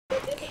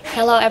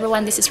Hello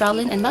everyone, this is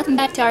Rowlyn and welcome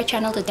back to our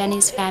channel, the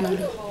Dennis family.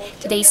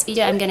 Today's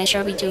video I'm gonna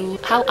share with you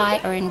how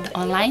I earned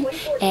online,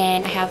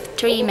 and I have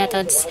 3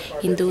 methods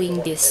in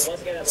doing this.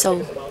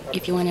 So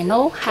if you wanna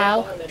know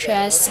how,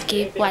 just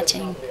keep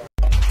watching.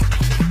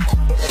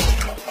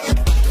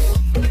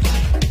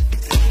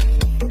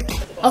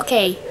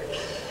 Okay,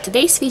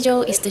 today's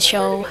video is to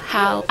show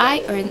how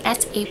I earn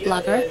as a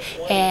blogger,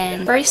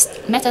 and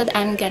first method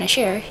I'm gonna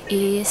share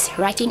is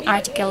writing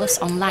articles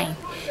online.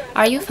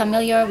 Are you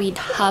familiar with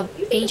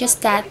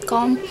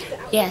hubpages.com?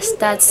 Yes,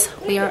 that's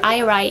where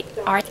I write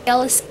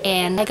articles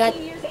and I got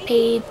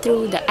paid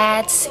through the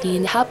ads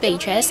in Hub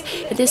Pages.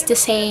 It is the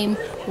same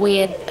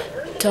with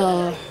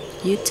the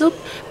YouTube,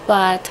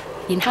 but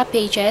in Hub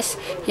Pages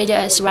you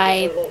just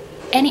write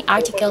any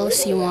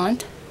articles you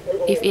want.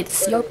 If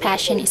it's your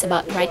passion is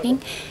about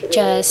writing,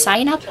 just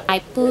sign up. I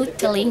put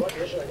the link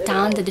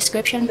down the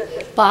description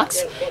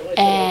box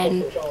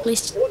and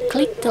please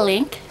click the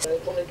link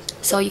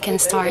so you can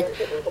start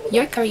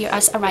your career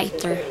as a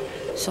writer.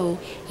 So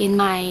in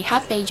my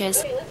Hub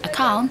Pages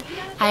account,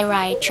 I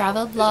write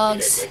travel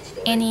blogs,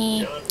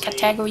 any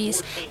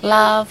categories,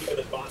 love,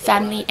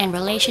 family and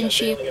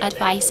relationship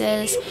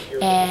advices,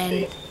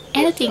 and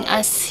anything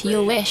as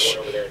you wish.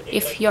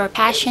 If your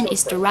passion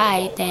is to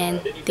write,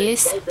 then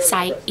this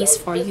site is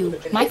for you.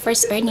 My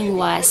first earning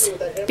was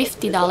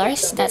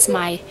 $50. That's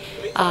my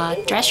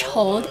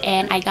threshold,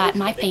 and I got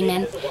my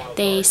payment.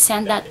 They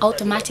send that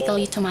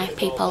automatically to my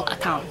PayPal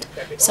account.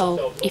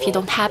 So if you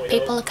don't have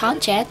PayPal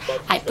account yet,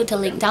 I put the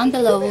link down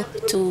below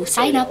to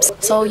sign up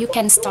so you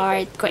can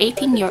start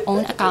creating your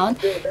own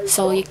account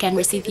so you can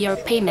receive your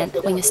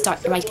payment when you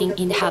start writing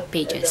in the Hub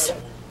Pages.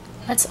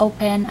 Let's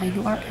open a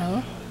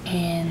URL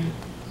and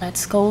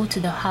let's go to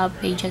the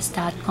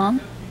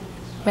hubpages.com.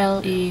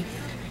 Well, if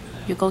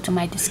you go to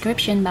my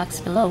description box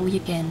below, you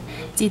can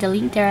see the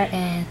link there,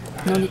 and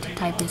no need to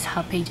type this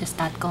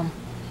hubpages.com.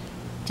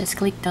 Just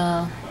click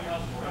the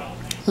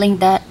link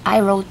that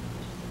I wrote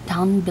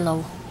down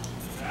below.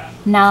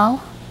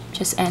 Now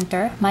just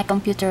enter. My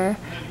computer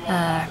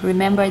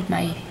remembered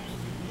my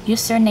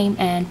username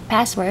and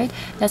password.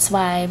 That's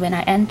why when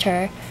I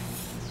enter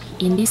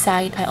in this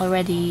site, I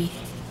already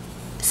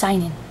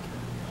sign in.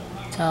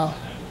 So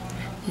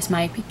this is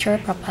my picture,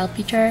 profile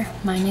picture,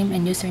 my name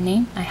and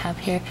username. I have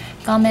here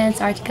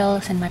comments,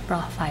 articles, and my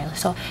profile.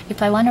 So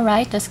if I want to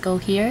write, just go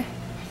here.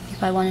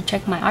 If I want to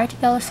check my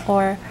articles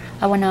or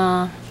I want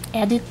to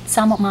edit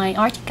some of my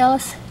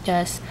articles,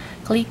 just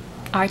click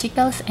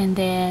articles, and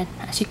then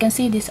as you can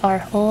see, these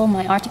are all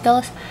my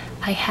articles.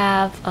 I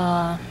have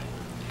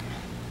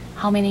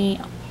how many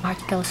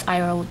articles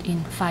I wrote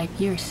in 5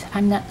 years.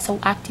 I'm not so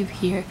active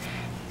here.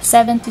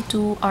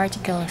 72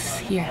 articles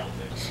here.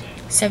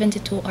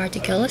 72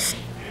 articles.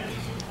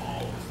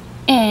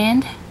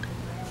 And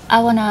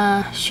I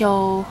wanna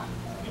show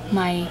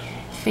my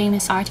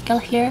famous article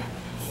here,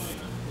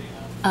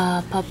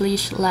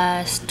 published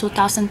last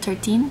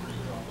 2013,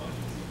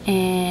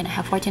 and I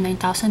have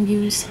 49,000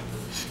 views,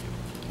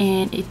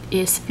 and it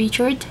is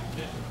featured.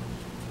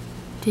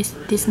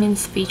 This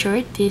means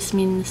featured, this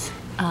means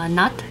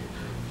not.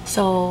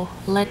 So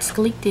let's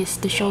click this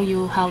to show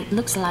you how it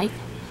looks like.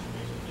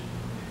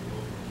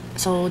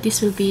 So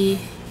this will be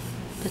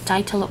the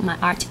title of my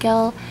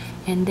article,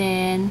 and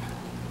then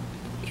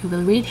you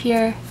will read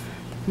here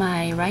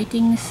my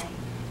writings,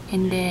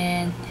 and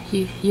then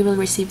you will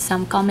receive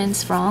some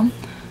comments from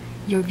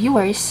your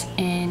viewers,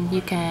 and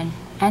you can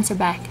answer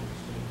back,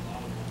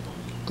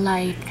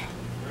 like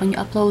when you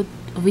upload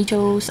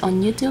videos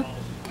on YouTube,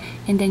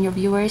 and then your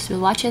viewers will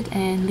watch it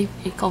and leave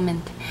a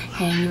comment,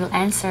 and you will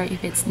answer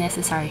if it's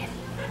necessary.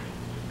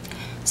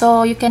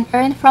 So you can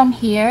earn from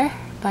here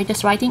by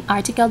just writing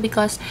article,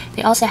 because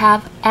they also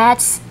have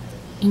ads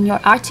in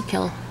your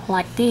article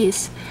like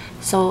this.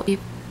 So if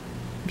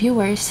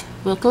viewers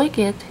will click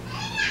it,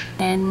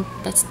 then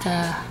that's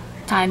the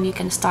time you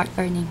can start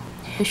earning.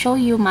 To show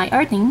you my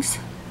earnings,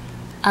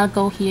 I'll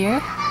go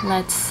here,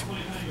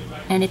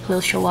 and it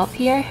will show up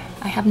here.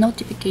 I have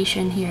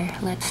notification here.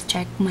 Let's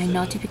check my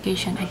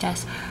notification. I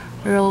just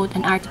wrote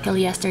an article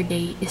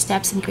yesterday,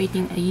 steps in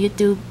creating a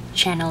YouTube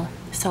channel.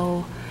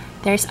 So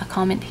there's a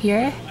comment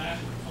here.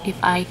 If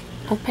I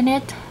open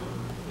it,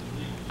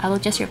 I will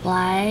just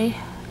reply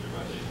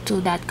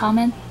to that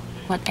comment,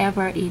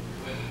 whatever it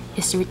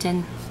is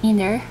written in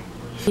there.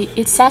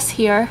 It says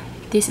here,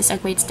 this is a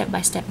great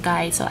step-by-step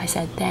guide. So I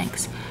said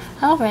thanks.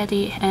 I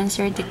already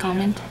answered the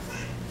comment.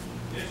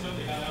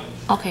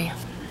 Okay,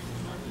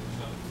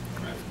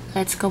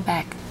 let's go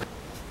back.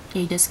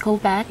 Okay, just go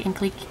back and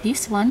click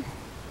this one,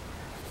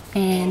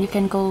 and you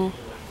can go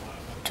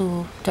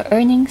to the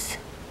earnings.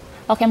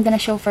 Okay, I'm gonna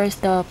show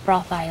first the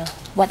profile,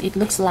 what it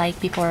looks like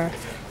before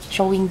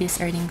showing these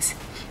earnings.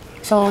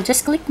 So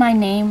just click my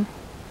name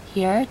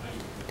here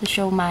to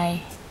show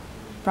my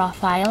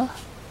profile.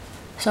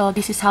 So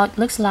this is how it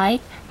looks like.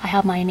 I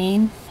have my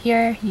name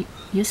here,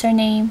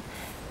 username,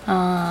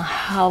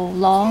 how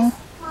long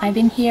I've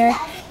been here,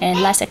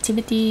 and last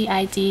activity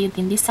I did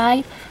in this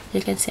site.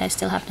 You can see I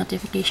still have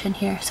notification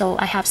here. So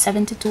I have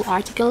 72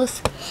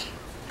 articles,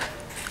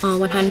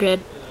 100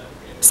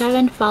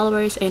 7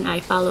 followers and I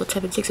follow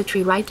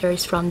 763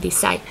 writers from this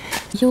site.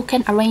 You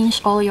can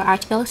arrange all your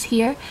articles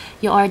here.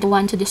 You are the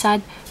one to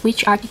decide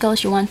which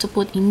articles you want to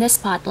put in the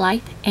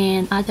spotlight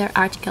and other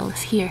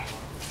articles here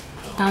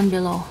down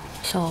below.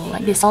 So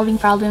like this, solving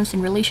problems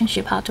in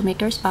relationship, how to make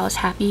your spouse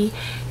happy,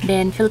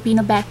 then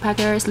Filipino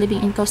backpackers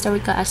living in Costa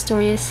Rica as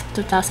tourists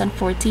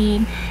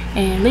 2014,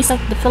 and list of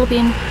the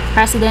Philippine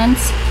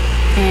presidents,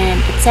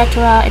 and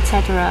etc,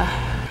 etc.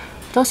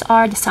 Those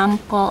are the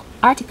sample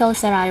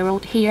articles that I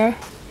wrote here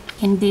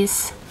in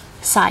this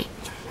site.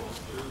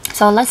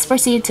 So let's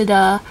proceed to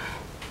the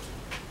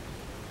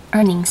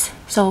earnings.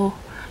 So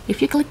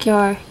if you click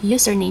your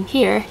username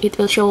here, it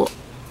will show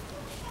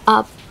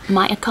up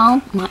my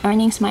account, my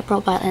earnings, my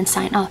profile, and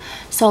sign up.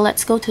 So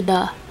let's go to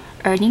the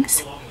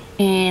earnings,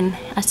 and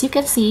as you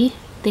can see,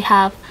 they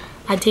have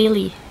a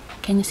daily,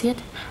 can you see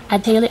it? A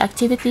daily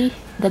activity,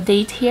 the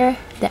date here,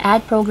 the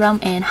ad program,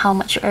 and how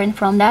much you earn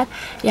from that.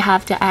 You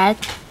have the ad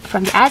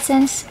from the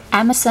AdSense,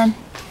 Amazon,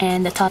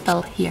 and the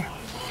total here.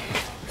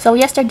 So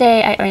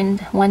yesterday I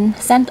earned 1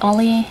 cent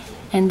only,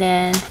 and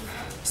then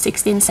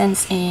 16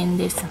 cents in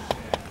this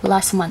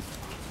last month,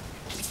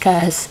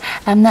 because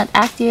I'm not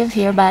active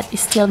here, but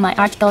still my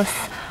articles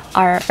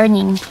are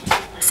earning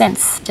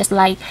cents, just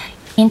like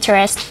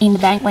interest in the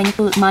bank when you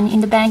put money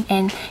in the bank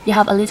and you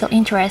have a little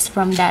interest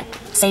from that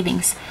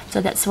savings.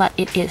 So that's what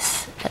it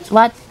is. That's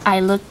what I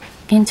look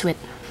into it.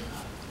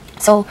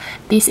 So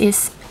this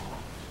is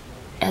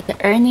at the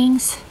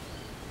earnings,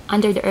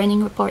 under the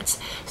earning reports.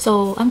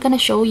 So I'm gonna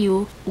show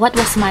you what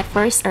was my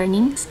first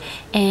earnings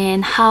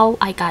and how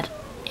I got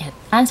it.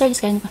 Answer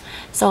this kind of,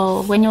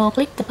 so when you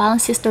click the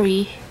balance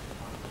history,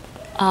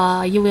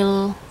 you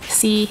will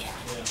see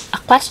a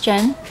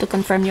question to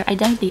confirm your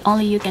identity.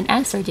 Only you can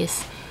answer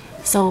this.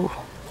 So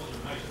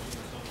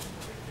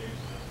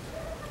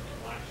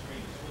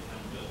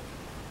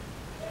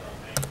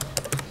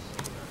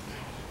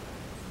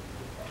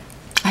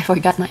I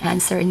forgot my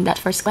answer in that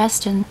first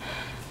question.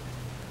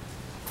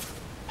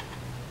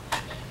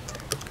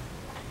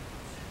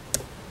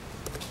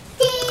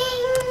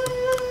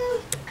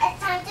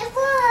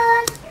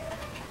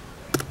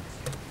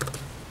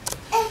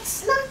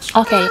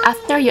 Okay,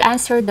 after you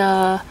answer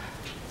the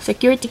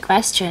security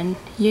question,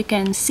 you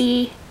can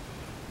see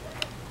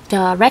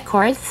the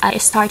records. I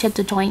started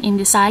to join in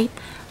the site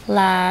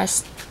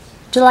last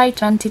July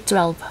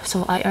 2012.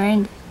 So I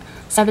earned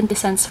 70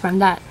 cents from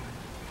that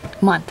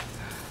month.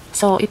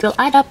 So it will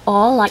add up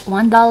all like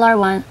 $1,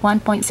 1.08,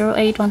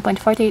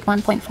 1.48,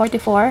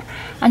 1.44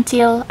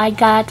 until I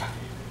got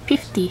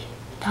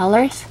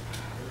 $50.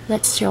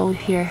 Let's show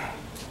here.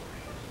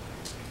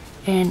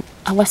 And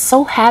I was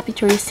so happy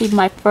to receive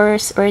my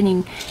first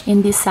earning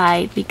in this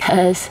site,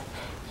 because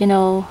you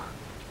know,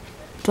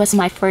 it was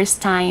my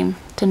first time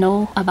to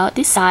know about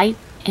this site,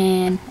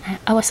 and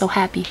I was so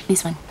happy.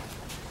 This one,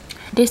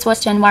 this was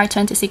January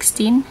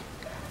 2016.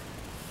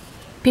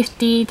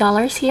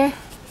 $50 here.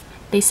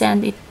 They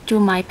send it through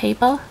my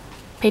PayPal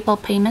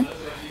payment,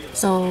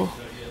 so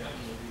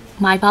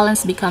my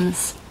balance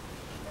becomes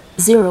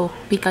 0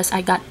 because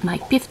I got my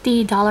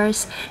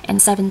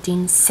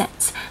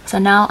 $50.17. So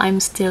now I'm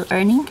still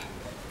earning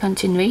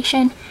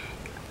continuation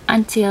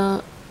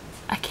until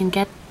I can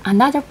get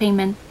another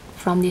payment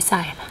from this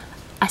side.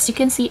 As you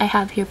can see, I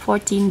have here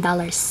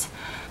 $14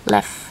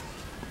 left.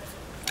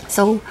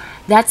 So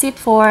that's it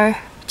for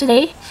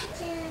today.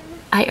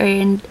 I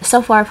earned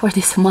so far for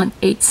this month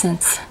 8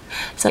 cents.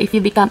 So if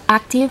you become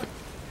active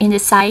in the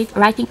site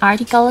writing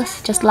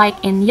articles, just like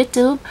in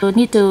YouTube, you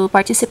need to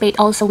participate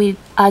also with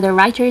other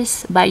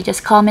writers by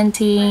just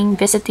commenting,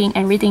 visiting,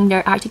 and reading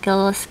their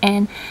articles,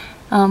 and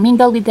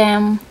mingle with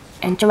them,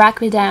 interact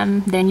with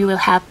them. Then you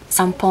will have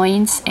some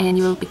points and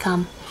you will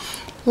become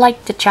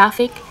like the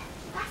traffic.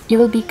 You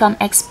will become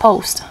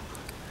exposed.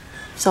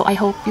 So I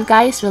hope you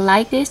guys will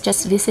like this.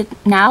 Just visit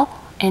now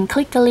and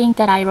click the link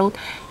that I wrote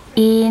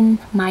in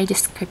my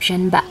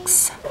description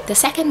box. The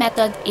second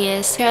method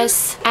is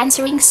just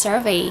answering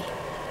survey.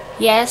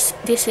 Yes,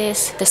 this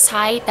is the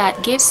site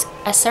that gives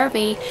a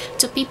survey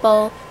to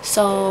people,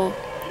 so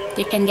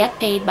they can get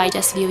paid by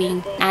just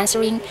viewing,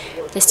 answering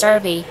the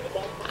survey.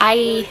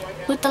 I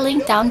put the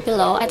link down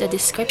below at the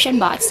description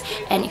box,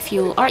 and if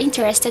you are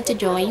interested to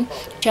join,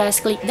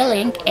 just click the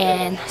link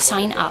and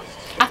sign up.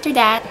 After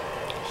that,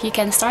 you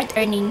can start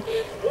earning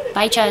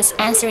by just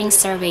answering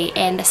survey,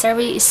 and the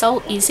survey is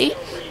so easy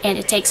and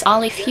it takes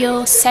only a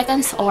few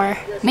seconds or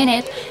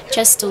minute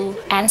just to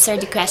answer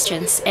the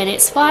questions, and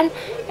it's fun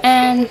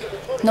and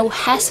no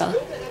hassle.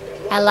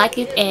 I like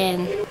it,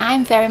 and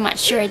I'm very much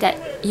sure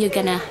that you're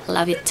gonna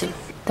love it too.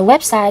 The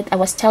website I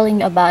was telling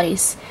you about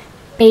is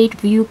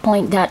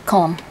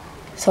paidviewpoint.com.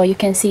 So you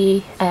can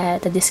see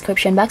at the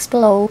description box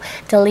below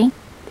the link,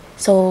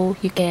 so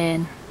you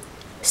can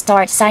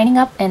start signing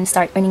up and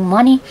start earning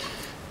money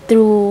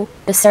through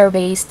the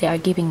surveys they are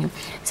giving you.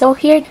 So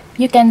here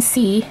you can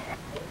see,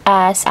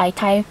 as I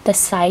type the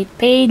site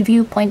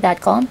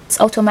paidviewpoint.com,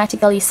 it's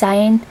automatically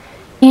signed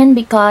in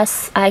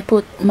because I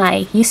put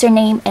my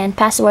username and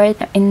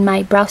password in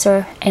my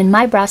browser, and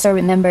my browser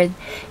remembered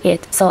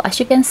it. So as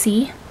you can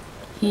see,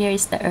 here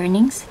is the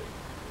earnings,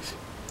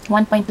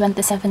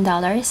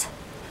 $1.27.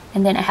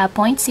 And then I have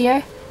points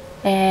here,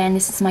 and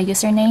this is my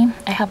username.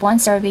 I have one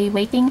survey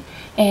waiting,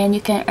 and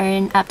you can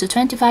earn up to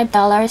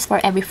 $25 for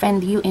every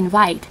friend you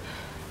invite.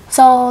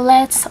 So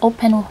let's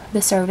open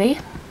the survey.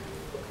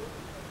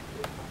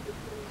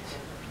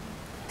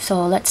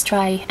 So let's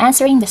try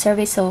answering the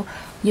survey so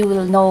you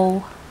will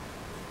know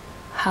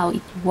how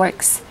it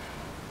works.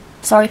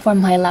 Sorry for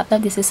my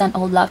laptop, this is an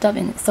old laptop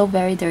and it's so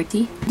very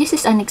dirty. This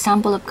is an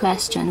example of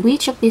question.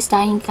 Which of these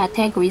dining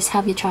categories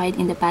have you tried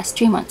in the past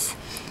 3 months?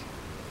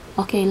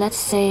 Okay, let's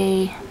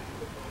say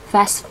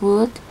fast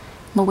food,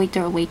 no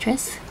waiter or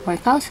waitress,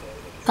 workouts,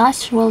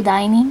 casual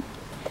dining.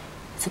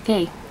 It's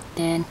okay.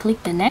 Then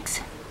click the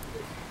next.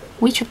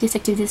 Which of these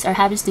activities or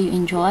habits do you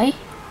enjoy?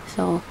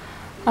 So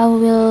I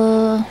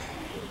will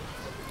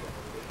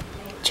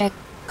check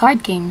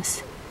card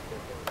games,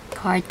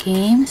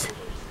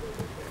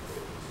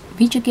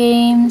 video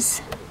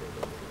games,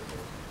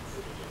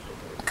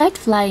 kite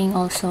flying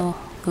also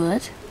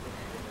good.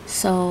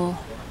 So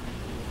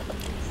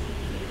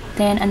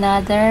then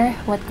another,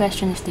 what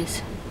question is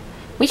this?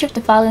 Which of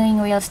the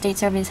following real estate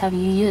services have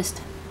you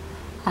used?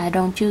 I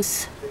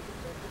use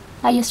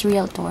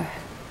Realtor.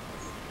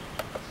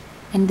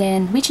 And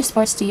then which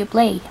sports do you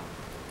play?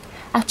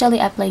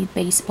 Actually I played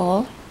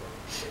baseball,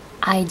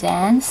 I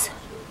dance,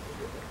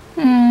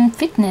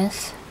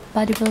 fitness,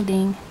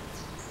 bodybuilding.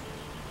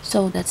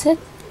 So that's it.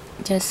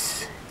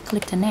 Just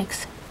click the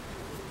next.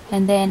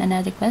 And then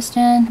another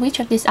question, which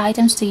of these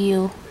items do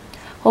you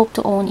hope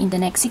to own in the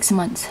next 6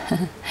 months?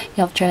 You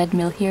have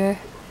treadmill here,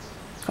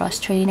 cross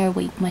trainer,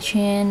 weight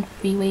machine,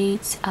 free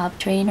weights, ab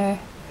trainer,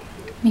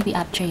 maybe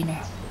ab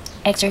trainer,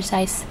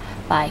 exercise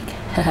bike.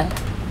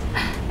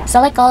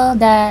 Select all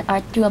that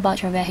are true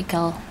about your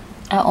vehicle.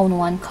 I own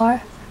one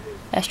car,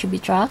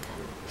 SUV truck.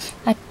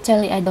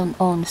 Actually I don't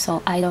own,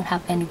 so I don't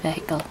have any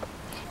vehicle.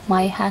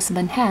 My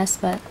husband has,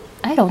 but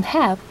I don't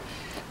have.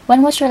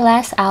 When was your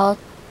last out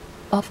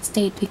of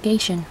state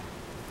vacation?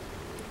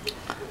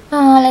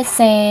 Let's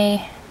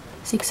say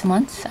 6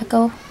 months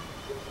ago.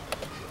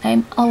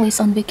 I'm always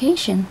on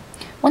vacation.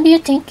 When do you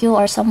think you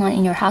or someone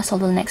in your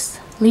household will next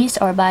lease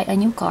or buy a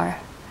new car?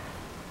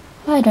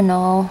 I don't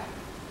know.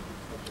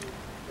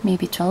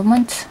 Maybe 12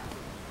 months.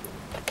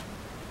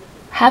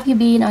 Have you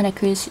been on a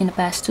cruise in the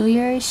past 2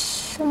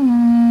 years?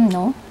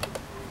 No.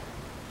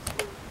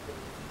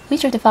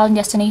 Which of the following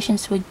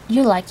destinations would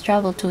you like to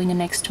travel to in the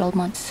next 12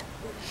 months?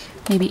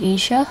 Maybe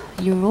Asia,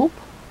 Europe,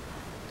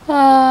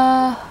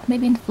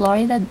 maybe in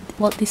Florida,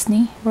 Walt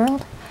Disney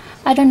World.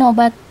 I don't know,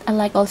 but I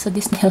like also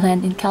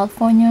Disneyland in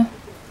California,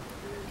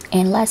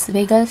 and Las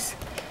Vegas,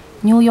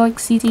 New York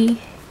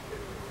City,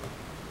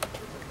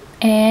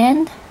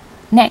 and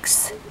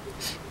next.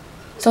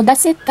 So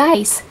that's it,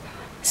 guys.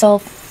 So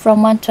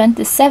from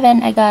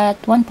 127 I got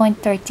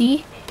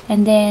 1.30,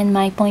 and then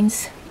my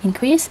points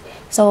increase.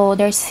 So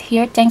there's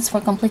here, thanks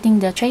for completing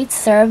the trade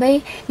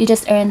survey. You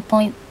just earned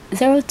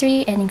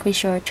 0.03 and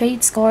increase your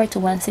trade score to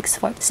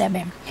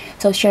 1647.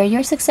 So share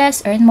your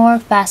success, earn more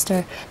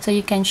faster. So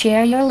you can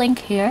share your link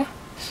here.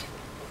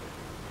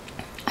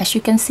 As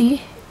you can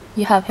see,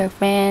 you have your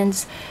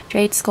friends,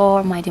 trade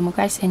score, my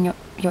demographics, and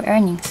your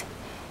earnings.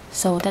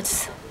 So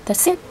that's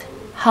it.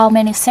 How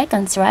many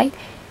seconds, right?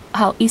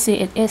 How easy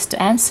it is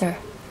to answer.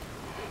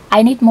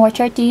 I need more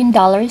 $13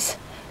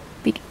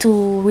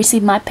 to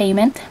receive my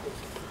payment,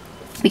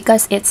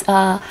 because it's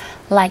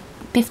like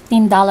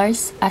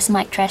 $15 as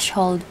my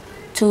threshold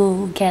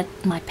to get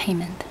my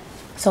payment.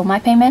 So my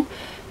payment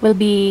will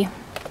be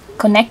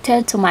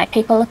connected to my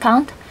PayPal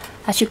account.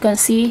 As you can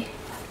see,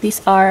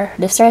 these are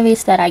the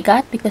surveys that I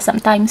got, because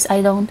sometimes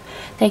I don't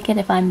take it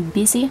if I'm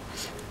busy.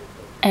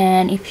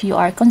 And if you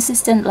are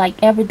consistent like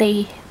every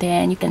day,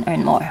 then you can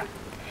earn more.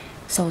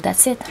 So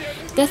that's it.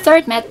 The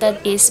third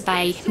method is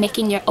by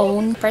making your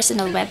own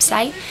personal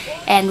website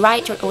and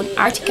write your own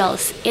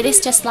articles. It is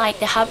just like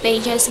the hub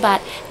pages,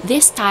 but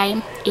this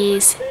time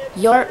is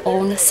your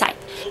own site.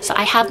 So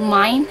I have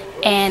mine,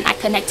 and I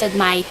connected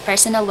my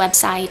personal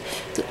website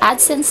to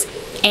AdSense,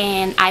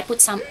 and I put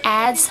some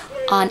ads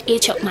on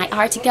each of my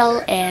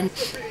article, and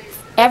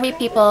every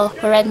people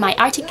who read my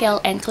article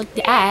and click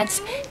the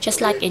ads,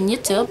 just like in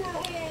YouTube,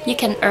 you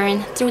can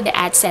earn through the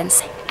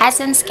AdSense.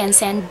 AdSense can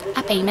send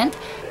a payment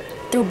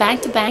through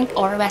bank to bank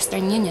or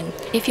Western Union.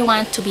 If you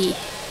want to be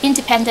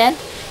independent,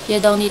 you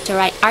don't need to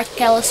write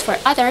articles for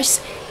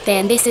others,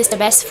 then this is the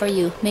best for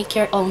you. Make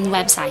your own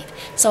website.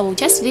 So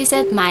just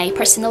visit my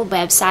personal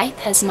website,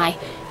 has my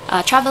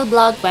travel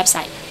blog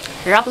website,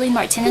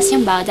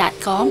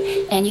 robelinmartinezyombao.com,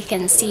 and you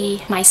can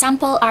see my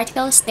sample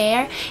articles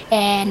there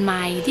and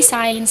my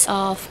designs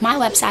of my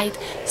website,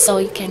 so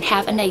you can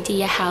have an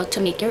idea how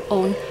to make your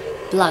own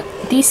blog.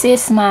 This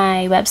is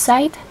my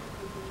website.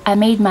 I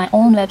made my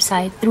own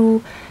website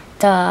through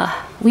the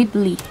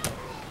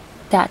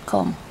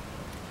weebly.com.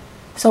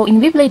 So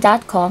in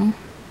weebly.com,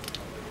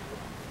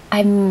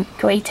 I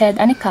created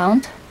an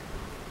account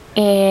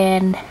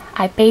and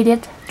I paid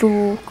it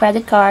through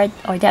credit card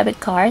or debit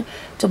card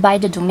to buy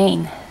the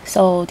domain.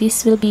 So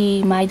this will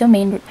be my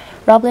domain,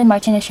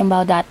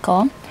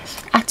 robelinmartinezyombao.com.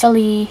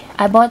 Actually,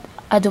 I bought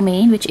a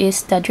domain which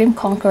is the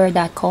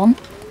dreamconqueror.com,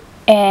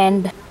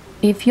 and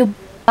if you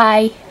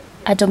buy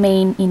a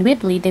domain in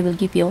Weebly, they will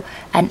give you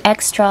an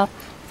extra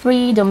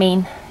free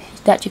domain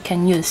that you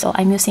can use. So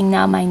I'm using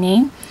now my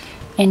name,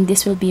 and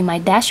this will be my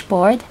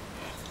dashboard.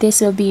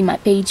 This will be my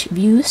page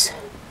views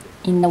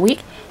in the week.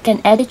 You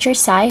can edit your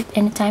site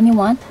anytime you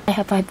want. I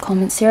have 5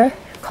 comments here,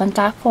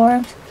 contact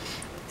forms.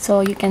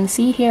 So you can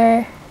see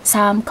here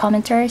some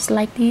commenters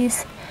like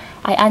this.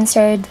 I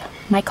answered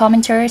my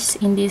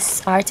commenters in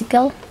this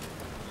article.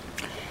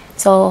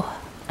 So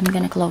I'm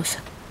gonna close.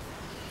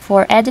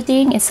 For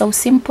editing, it's so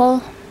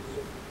simple.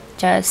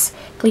 Just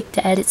click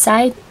the edit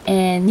site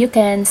and you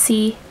can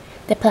see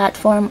the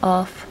platform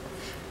of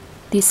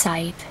this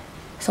site.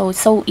 So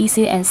it's so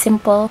easy and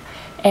simple,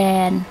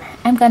 and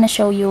I'm gonna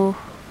show you.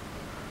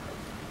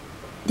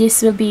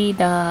 This will be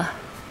the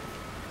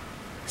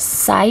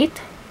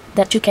site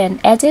that you can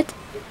edit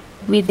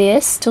with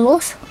these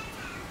tools.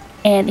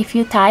 And if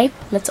you type,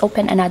 let's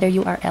open another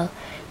URL.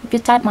 If you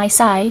type my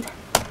site,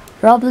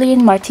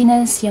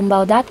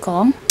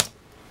 roblinmartinez.com,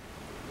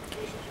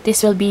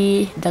 this will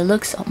be the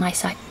looks of my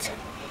site.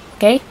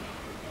 Okay,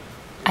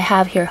 I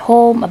have here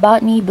home,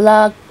 about me,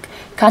 blog,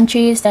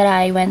 countries that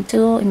I went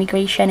to,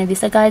 immigration and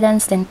visa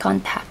guidance, then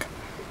contact.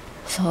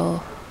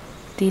 So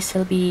this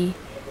will be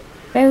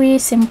very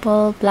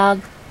simple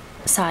blog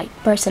site,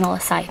 personal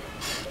site,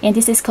 and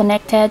this is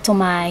connected to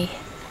my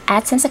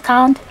AdSense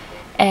account.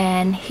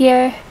 And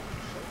here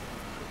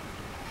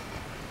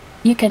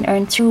you can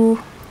earn through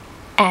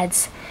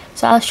ads.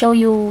 So I'll show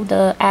you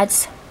the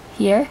ads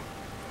here.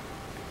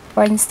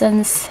 For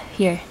instance,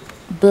 here,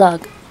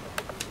 blog.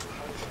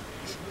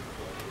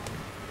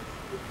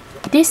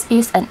 This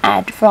is an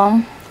ad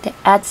from the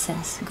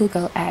AdSense,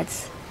 Google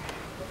Ads.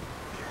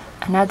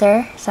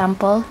 Another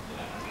sample.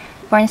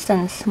 For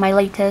instance, my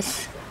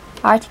latest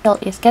article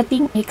is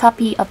getting a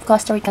copy of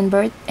Costa Rican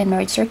birth and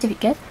marriage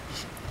certificate.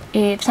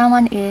 If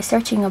someone is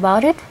searching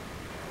about it,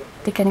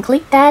 they can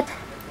click that,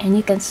 and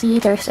you can see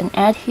there's an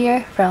ad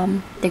here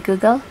from the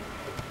Google,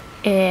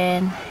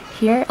 and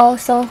here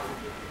also,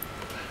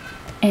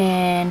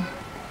 and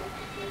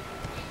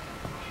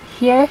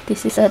here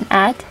this is an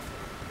ad,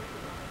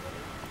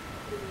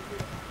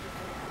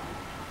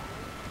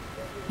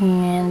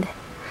 and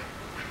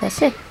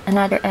that's it,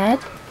 another ad.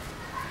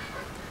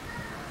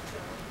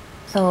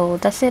 So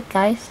that's it,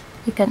 guys.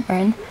 You can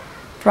earn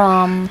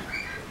from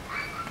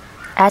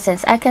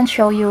AdSense. I can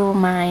show you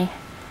my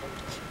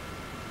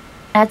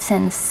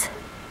AdSense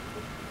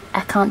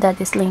account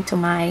that is linked to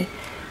my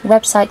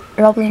website,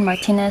 Roblin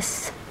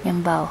Martinez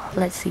Yambao.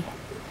 Let's see.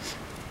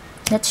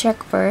 Let's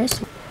check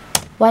first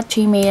what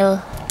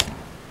Gmail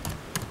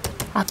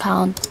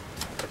account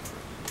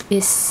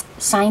is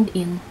signed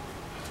in.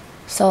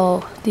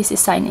 So this is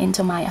signed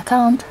into my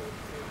account.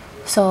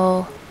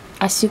 So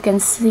as you can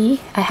see,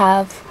 I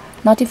have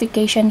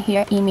notification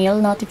here, email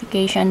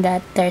notification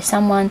that there's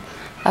someone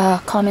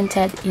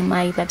commented in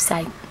my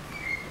website.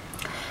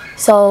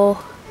 So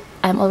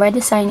I'm already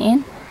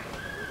signed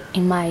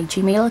in my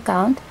Gmail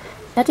account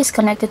that is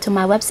connected to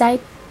my website.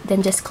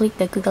 Then just click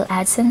the Google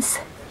AdSense,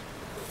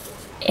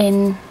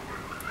 and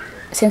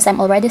since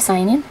I'm already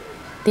signed in,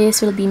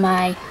 this will be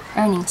my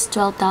earnings,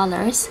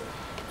 $12,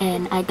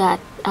 and I got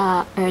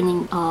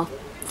earning of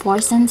 4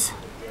 cents.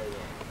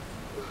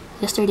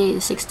 Yesterday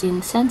is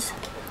 16 cents,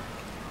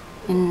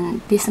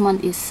 and this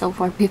month is so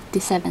far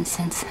 57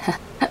 cents.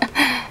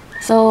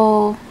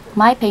 So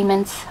my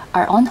payments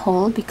are on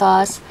hold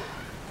because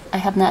I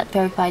have not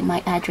verified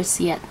my address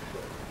yet.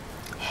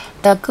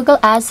 The Google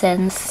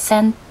AdSense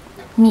sent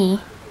me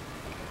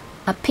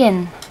a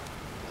pin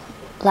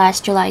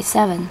last July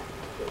 7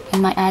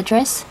 in my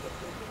address,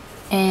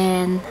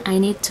 and I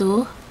need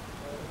to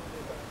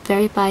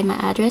verify my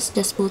address.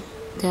 Just put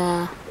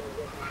the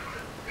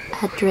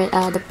address,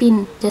 the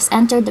pin, just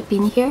enter the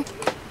pin here,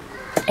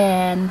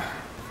 and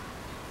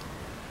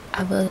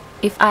I will,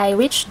 if I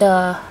reach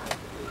the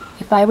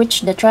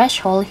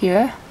threshold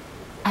here,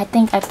 I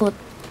think I put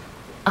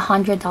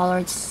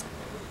 $100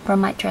 for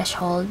my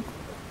threshold.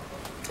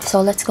 So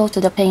let's go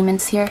to the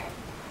payments here.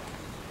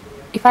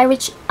 If I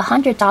reach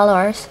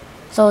 $100,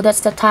 so that's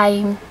the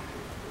time,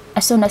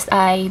 as soon as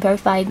I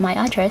verified my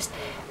address,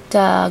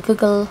 the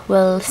Google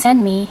will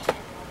send me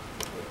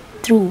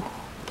through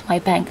my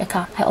bank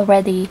account. I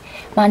already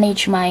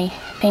manage my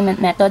payment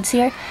methods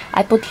here.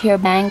 I put here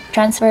bank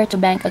transfer to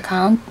bank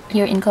account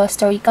here in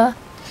Costa Rica.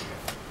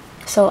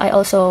 So I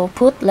also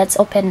put, let's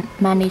open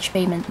manage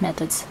payment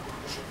methods.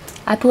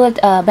 I put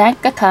a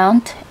bank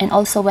account and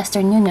also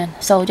Western Union.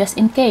 So just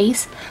in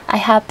case I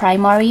have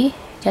primary,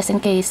 just in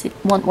case it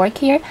won't work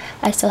here,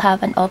 I still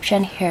have an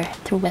option here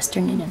through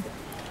Western Union.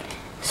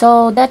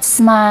 So that's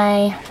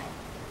my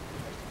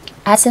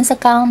AdSense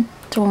account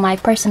through my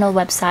personal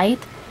website.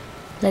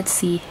 Let's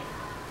see.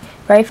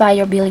 Verify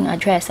your billing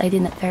address. I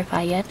did not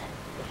verify yet.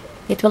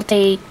 It will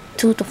take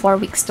 2 to 4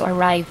 weeks to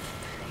arrive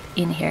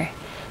in here.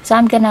 So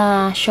I'm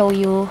gonna show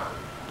you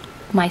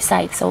my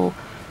site so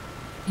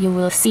you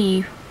will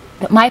see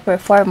my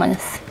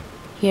performance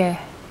here.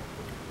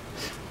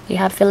 You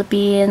have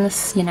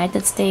Philippines,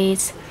 United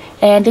States,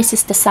 and this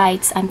is the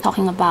sites I'm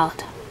talking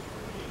about.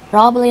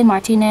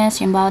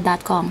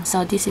 RobelinMartinezYimbao.com.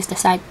 So this is the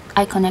site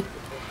I connect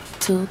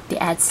to the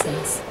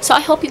AdSense. So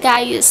I hope you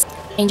guys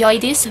enjoy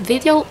this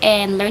video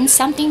and learn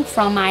something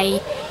from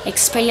my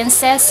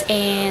experiences,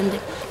 and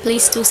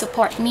please do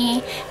support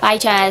me by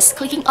just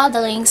clicking all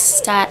the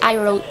links that I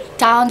wrote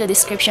down the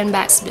description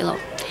box below.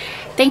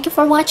 Thank you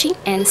for watching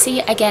and see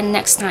you again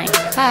next time.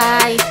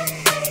 Bye!